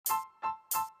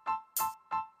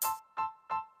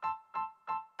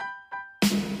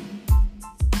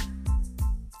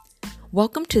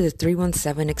Welcome to the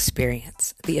 317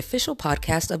 Experience, the official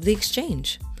podcast of The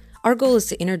Exchange. Our goal is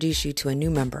to introduce you to a new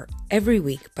member every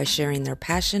week by sharing their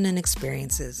passion and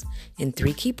experiences in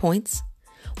 3 key points,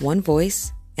 1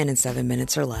 voice, and in 7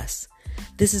 minutes or less.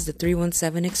 This is the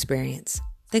 317 Experience.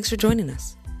 Thanks for joining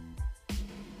us.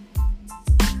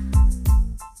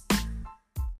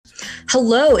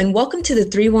 Hello, and welcome to the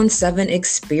 317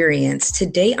 Experience.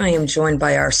 Today, I am joined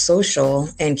by our social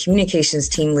and communications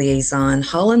team liaison,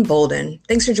 Hollin.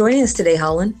 Thanks for joining us today,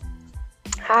 Hollin.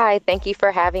 Hi, thank you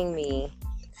for having me.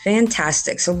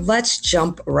 Fantastic. So let's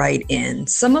jump right in.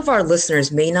 Some of our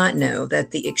listeners may not know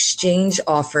that the Exchange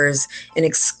offers an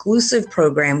exclusive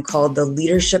program called the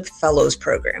Leadership Fellows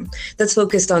Program that's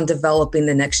focused on developing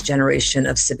the next generation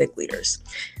of civic leaders,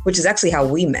 which is actually how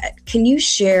we met. Can you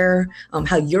share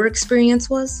how your experience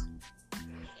was?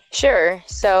 Sure.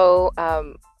 So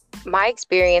my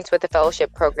experience with the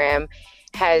fellowship program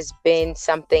has been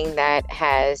something that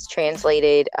has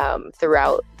translated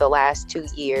throughout the last 2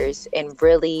 years and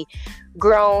really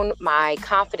grown my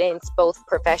confidence both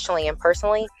professionally and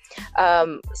personally,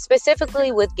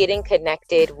 specifically with getting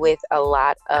connected with a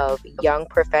lot of young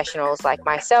professionals like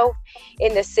myself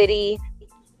in the city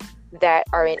that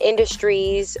are in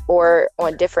industries or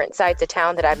on different sides of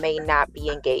town that I may not be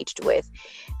engaged with.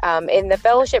 And the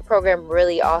fellowship program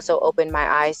really also opened my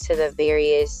eyes to the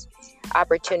various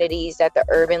opportunities that the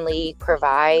Urban League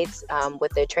provides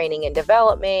with the training and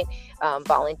development,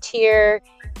 volunteer,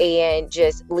 and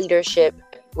just leadership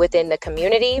within the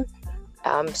community.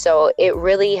 So it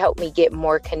really helped me get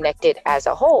more connected as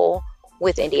a whole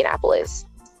with Indianapolis.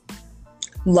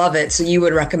 Love it. So you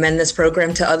would recommend this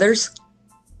program to others?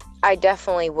 I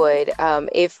definitely would.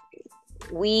 If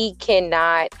we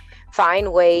cannot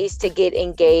find ways to get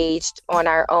engaged on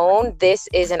our own, this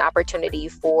is an opportunity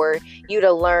for you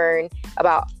to learn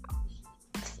about,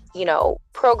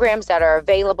 programs that are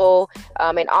available.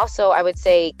 And also, I would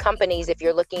say companies, if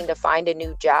you're looking to find a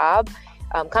new job,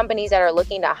 companies that are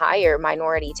looking to hire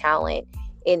minority talent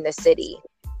in the city.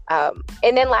 And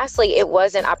then lastly, it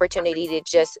was an opportunity to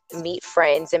just meet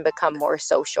friends and become more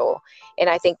social. And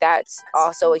I think that's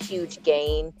also a huge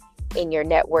gain in your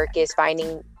network, is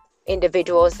finding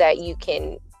individuals that you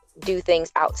can do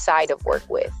things outside of work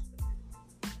with.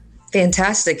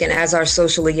 Fantastic. And as our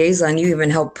social liaison, you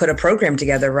even helped put a program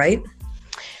together, right?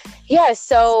 Yeah.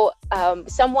 So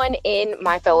someone in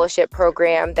my fellowship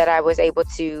program that I was able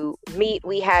to meet,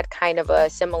 we had kind of a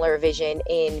similar vision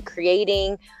in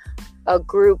creating a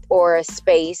group or a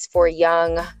space for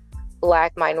young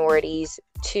Black minorities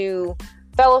to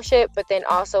fellowship, but then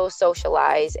also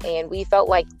socialize. And we felt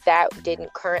like that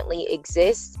didn't currently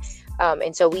exist.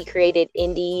 And so we created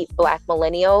Indie Black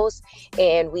Millennials,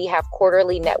 and we have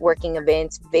quarterly networking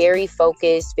events, very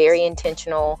focused, very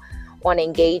intentional on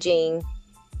engaging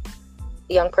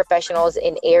young professionals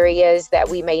in areas that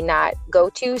we may not go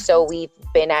to. So we've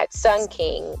been at Sun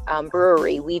King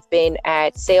Brewery, we've been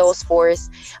at Salesforce,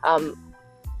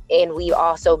 and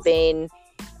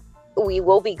we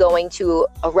will be going to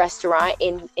a restaurant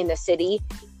in the city.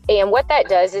 And what that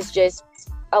does is just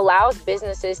allows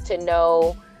businesses to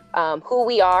know who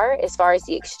we are as far as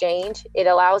the exchange. It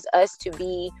allows us to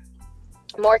be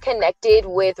more connected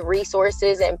with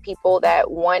resources and people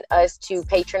that want us to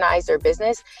patronize their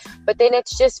business. But then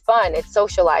it's just fun. It's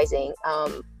socializing.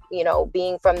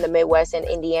 Being from the Midwest and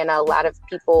Indiana, a lot of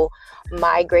people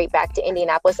migrate back to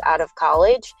Indianapolis out of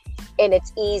college, and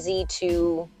it's easy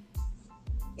to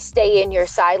stay in your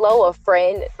silo of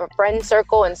friend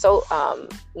circle, and so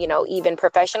even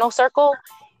professional circle.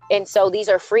 And so these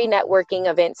are free networking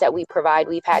events that we provide.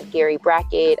 We've had Gary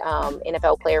Brackett,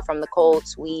 NFL player from the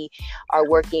Colts. We are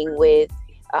working with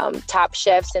top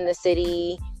chefs in the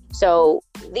city. So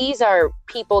these are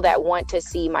people that want to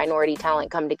see minority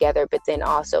talent come together, but then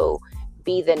also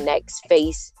be the next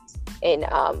face and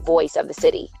voice of the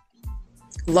city.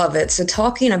 Love it. So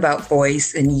talking about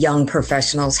voice and young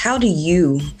professionals, how do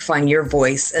you find your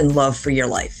voice and love for your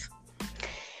life?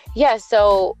 Yeah,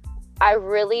 so I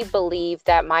really believe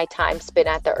that my time spent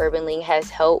at the Urban League has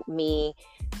helped me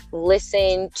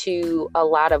listen to a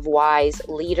lot of wise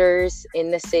leaders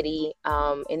in the city,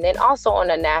 and then also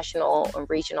on a national and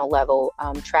regional level,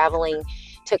 traveling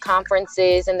to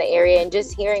conferences in the area and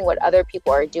just hearing what other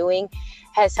people are doing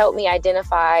has helped me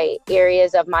identify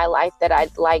areas of my life that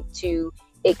I'd like to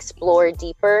explore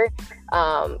deeper.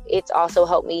 It's also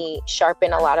helped me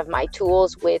sharpen a lot of my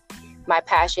tools, with my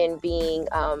passion being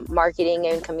marketing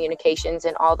and communications.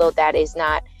 And although that is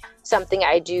not something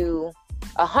I do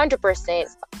 100%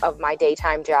 of my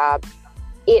daytime job,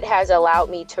 it has allowed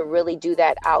me to really do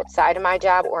that outside of my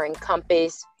job, or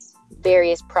encompass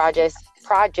various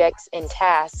projects and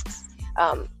tasks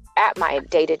at my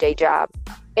day-to-day job.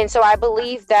 And so I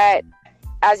believe that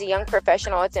as a young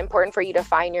professional, it's important for you to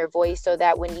find your voice so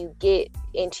that when you get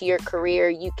into your career,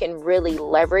 you can really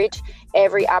leverage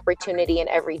every opportunity and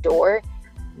every door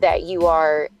that you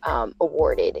are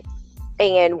awarded.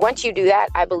 And once you do that,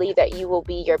 I believe that you will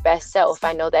be your best self.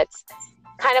 I know that's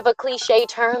kind of a cliche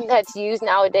term that's used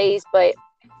nowadays, but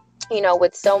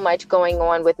with so much going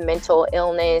on with mental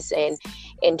illness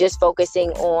and just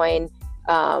focusing on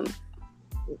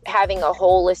having a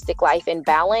holistic life in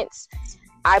balance,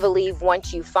 I believe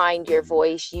once you find your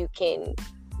voice, you can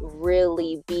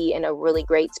really be in a really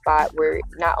great spot where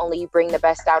not only you bring the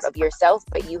best out of yourself,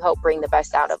 but you help bring the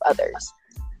best out of others.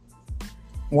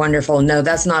 Wonderful. No,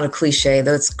 that's not a cliche.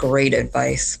 That's great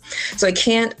advice. So I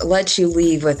can't let you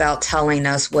leave without telling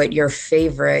us what your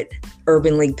favorite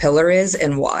Urban League pillar is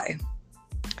and why.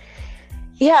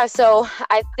 Yeah, so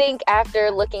I think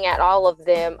after looking at all of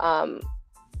them,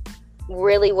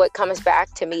 really what comes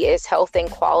back to me is health and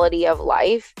quality of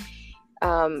life.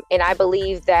 And I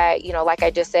believe that, like I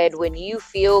just said, when you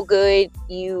feel good,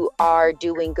 you are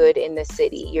doing good in the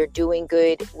city. You're doing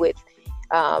good with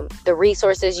the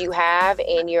resources you have,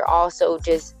 and you're also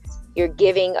you're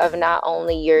giving of not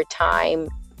only your time,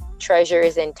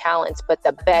 treasures, and talents, but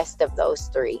the best of those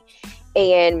three.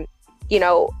 And,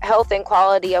 health and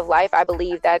quality of life, I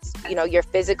believe that's, your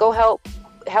physical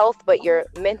health, but your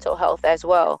mental health as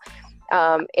well.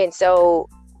 And so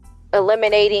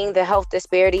eliminating the health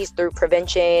disparities through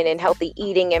prevention and healthy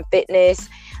eating and fitness.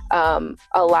 A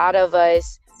lot of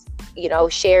us,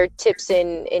 share tips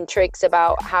and tricks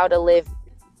about how to live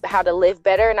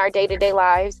better in our day-to-day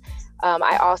lives.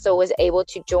 I also was able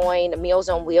to join Meals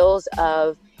on Wheels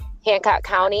of Hancock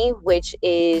County, which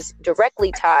is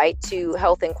directly tied to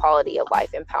health and quality of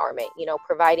life empowerment,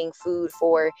 providing food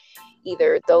for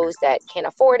either those that can't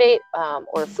afford it,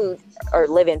 or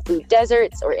live in food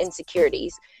deserts or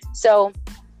insecurities. So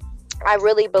I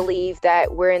really believe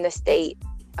that we're in the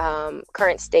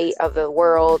current state of the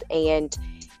world, and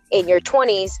in your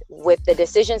 20s, with the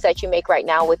decisions that you make right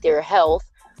now with your health,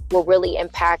 will really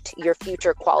impact your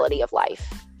future quality of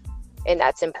life. And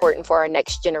that's important for our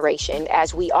next generation,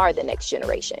 as we are the next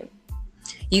generation.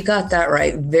 You got that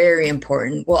right. Very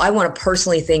important. Well, I want to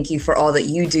personally thank you for all that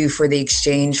you do for the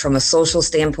exchange from a social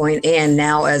standpoint and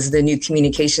now as the new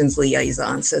communications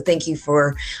liaison. So thank you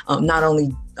for not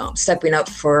only stepping up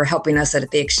for helping us at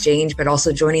the exchange, but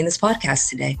also joining this podcast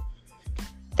today.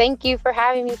 Thank you for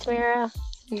having me, Tamara.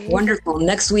 Wonderful.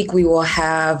 Next week, we will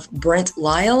have Brent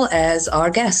Lyle as our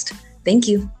guest. Thank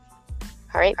you.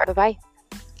 All right. Bye-bye.